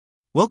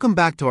Welcome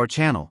back to our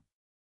channel.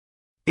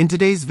 In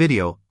today's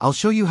video, I'll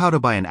show you how to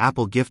buy an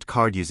Apple gift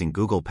card using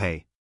Google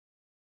Pay.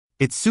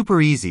 It's super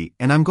easy,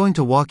 and I'm going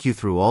to walk you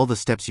through all the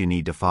steps you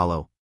need to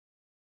follow.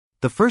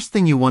 The first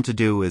thing you want to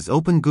do is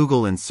open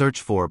Google and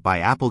search for Buy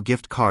Apple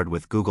Gift Card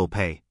with Google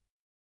Pay.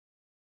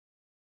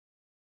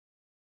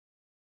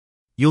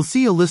 You'll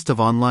see a list of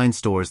online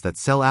stores that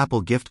sell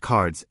Apple gift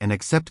cards and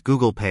accept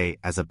Google Pay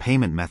as a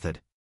payment method.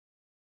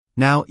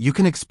 Now, you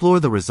can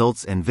explore the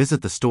results and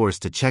visit the stores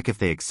to check if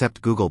they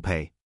accept Google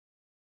Pay.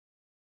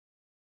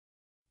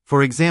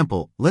 For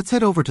example, let's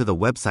head over to the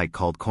website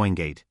called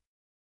CoinGate.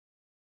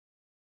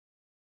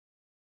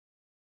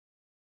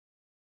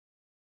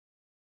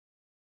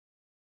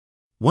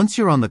 Once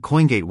you're on the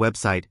CoinGate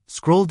website,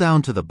 scroll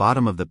down to the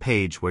bottom of the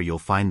page where you'll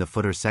find the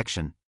footer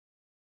section.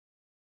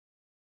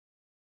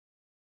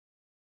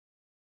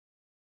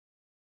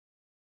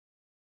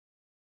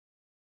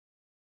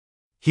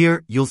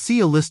 Here, you'll see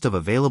a list of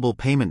available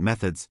payment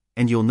methods,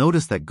 and you'll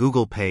notice that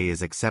Google Pay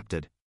is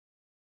accepted.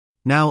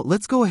 Now,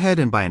 let's go ahead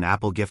and buy an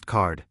Apple gift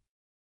card.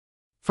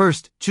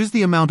 First, choose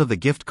the amount of the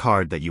gift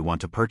card that you want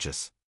to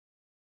purchase.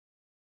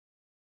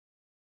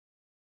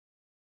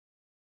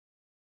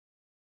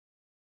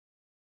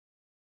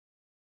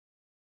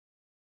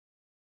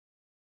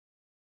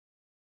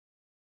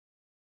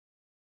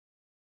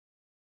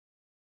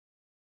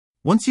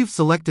 Once you've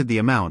selected the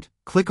amount,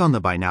 click on the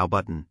Buy Now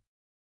button.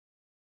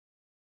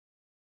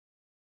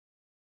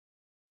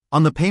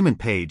 On the payment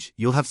page,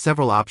 you'll have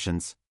several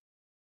options.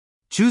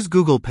 Choose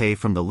Google Pay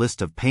from the list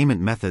of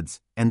payment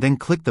methods, and then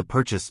click the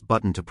Purchase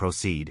button to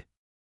proceed.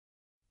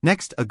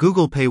 Next, a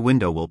Google Pay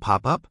window will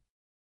pop up.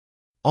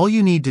 All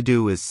you need to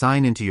do is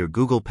sign into your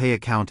Google Pay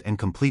account and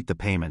complete the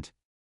payment.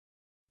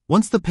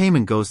 Once the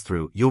payment goes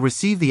through, you'll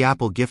receive the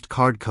Apple gift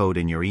card code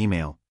in your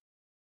email.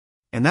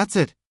 And that's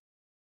it.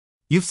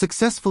 You've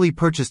successfully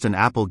purchased an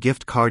Apple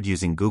gift card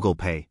using Google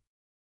Pay.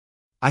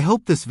 I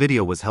hope this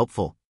video was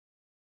helpful.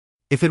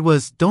 If it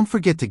was, don't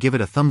forget to give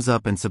it a thumbs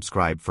up and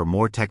subscribe for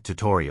more tech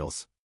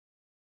tutorials.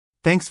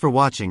 Thanks for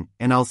watching,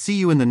 and I'll see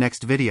you in the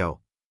next video.